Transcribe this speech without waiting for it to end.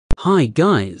Hi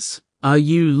guys, are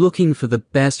you looking for the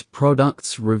best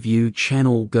products review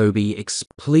channel Gobi Express?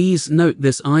 Please note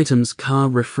this item's car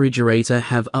refrigerator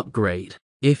have upgrade.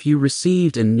 If you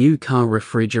received a new car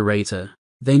refrigerator,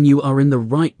 then you are in the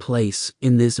right place.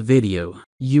 In this video,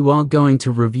 you are going to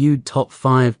review top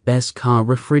 5 best car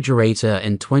refrigerator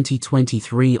in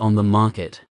 2023 on the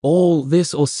market. All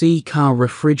this or see car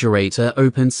refrigerator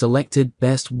open selected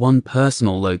best one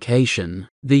personal location.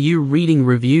 The you reading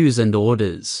reviews and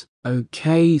orders.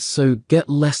 Okay, so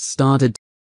let's started.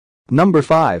 Number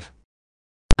 5.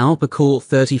 Alpicool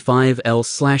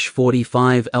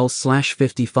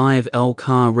 35L/45L/55L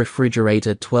car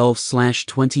refrigerator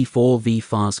 12/24V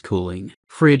fast cooling.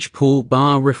 Fridge pool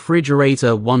bar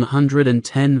refrigerator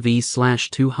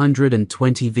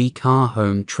 110V/220V car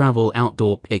home travel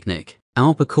outdoor picnic.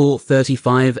 Alpicool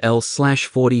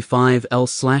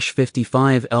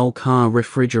 35L/45L/55L car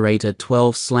refrigerator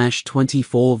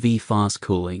 12/24V fast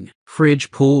cooling.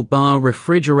 Fridge pool bar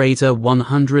refrigerator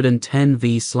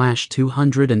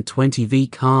 110V/220V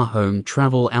car home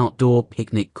travel outdoor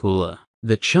picnic cooler.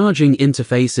 The charging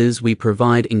interfaces we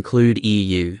provide include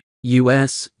EU,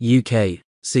 US, UK,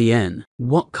 CN.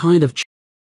 What kind of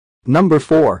Number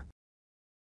 4.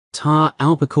 TAW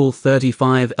Alpicool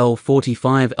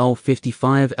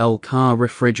 35L/45L/55L car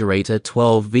refrigerator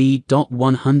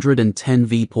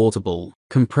 12V.110V portable.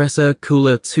 Compressor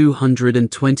cooler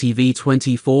 220V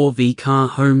 24V car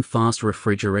home fast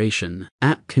refrigeration.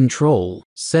 App control.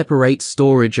 Separate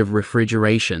storage of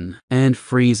refrigeration and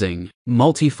freezing.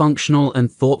 Multifunctional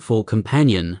and thoughtful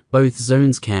companion. Both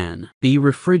zones can be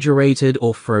refrigerated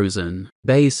or frozen.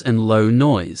 Bass and low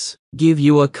noise. Give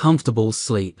you a comfortable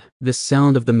sleep. The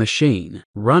sound of the machine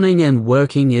running and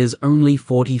working is only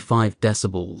 45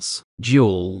 decibels.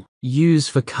 Dual use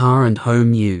for car and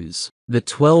home use. The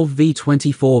 12V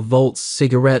 24V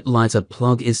cigarette lighter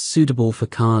plug is suitable for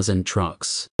cars and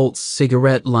trucks.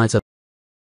 Cigarette lighter.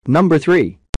 Number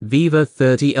 3. VEVOR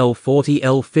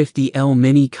 30L/40L/50L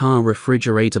mini car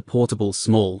refrigerator portable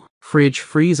small. Fridge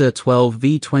freezer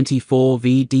 12V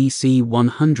 24V DC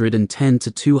 110 to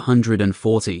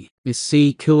 240.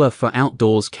 C cooler for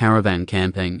outdoors caravan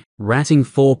camping. Rating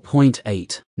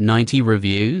 4.8. 90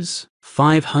 reviews.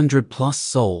 500 plus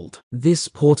sold. This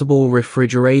portable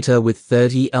refrigerator with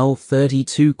 30L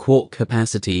 32 quart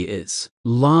capacity is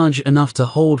large enough to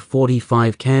hold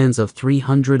 45 cans of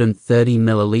 330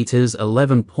 milliliters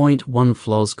 11.1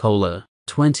 flos cola,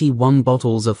 21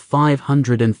 bottles of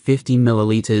 550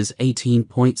 milliliters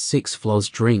 18.6 flos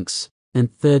drinks, and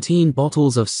 13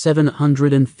 bottles of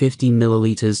 750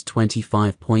 milliliters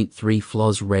 25.3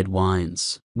 flos red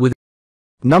wines. With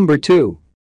Number 2.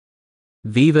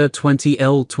 VEVOR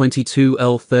 20L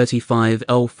 22L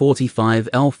 35L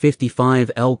 45L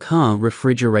 55L car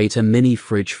refrigerator mini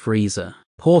fridge freezer.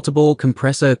 Portable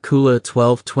compressor cooler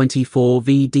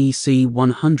 1224V DC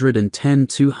 110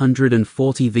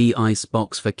 240V ice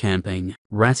box for camping.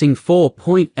 Rating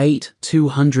 4.8.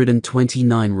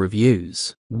 229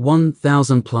 reviews.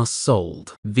 1000 plus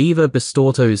sold. VEVOR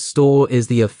Bistorto's store is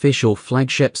the official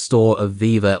flagship store of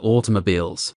VEVOR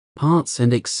automobiles, parts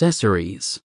and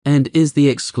accessories, and is the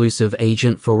exclusive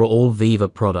agent for all VEVOR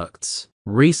products.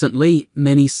 Recently,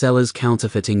 many sellers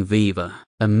counterfeiting VEVOR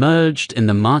emerged in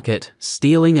the market,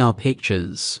 stealing our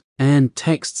pictures and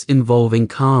texts involving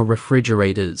car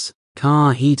refrigerators,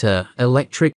 car heater,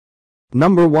 electric.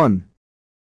 Number 1.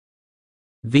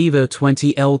 VEVOR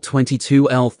 20L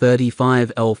 22L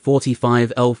 35L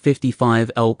 45L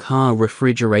 55L car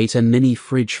refrigerator mini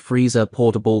fridge freezer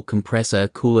portable compressor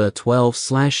cooler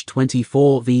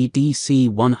 12/24V DC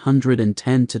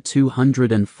 110 to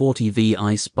 240V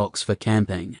ice box for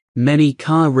camping. Many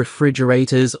car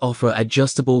refrigerators offer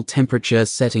adjustable temperature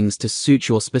settings to suit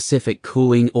your specific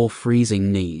cooling or freezing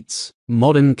needs.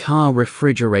 Modern car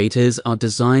refrigerators are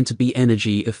designed to be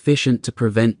energy efficient to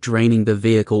prevent draining the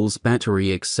vehicle's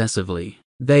battery excessively.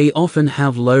 They often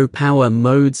have low power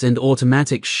modes and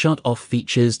automatic shut-off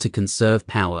features to conserve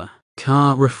power.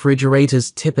 Car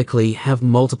refrigerators typically have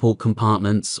multiple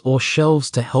compartments or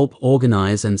shelves to help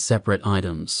organize and separate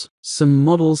items. Some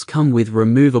models come with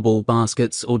removable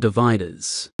baskets or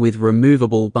dividers.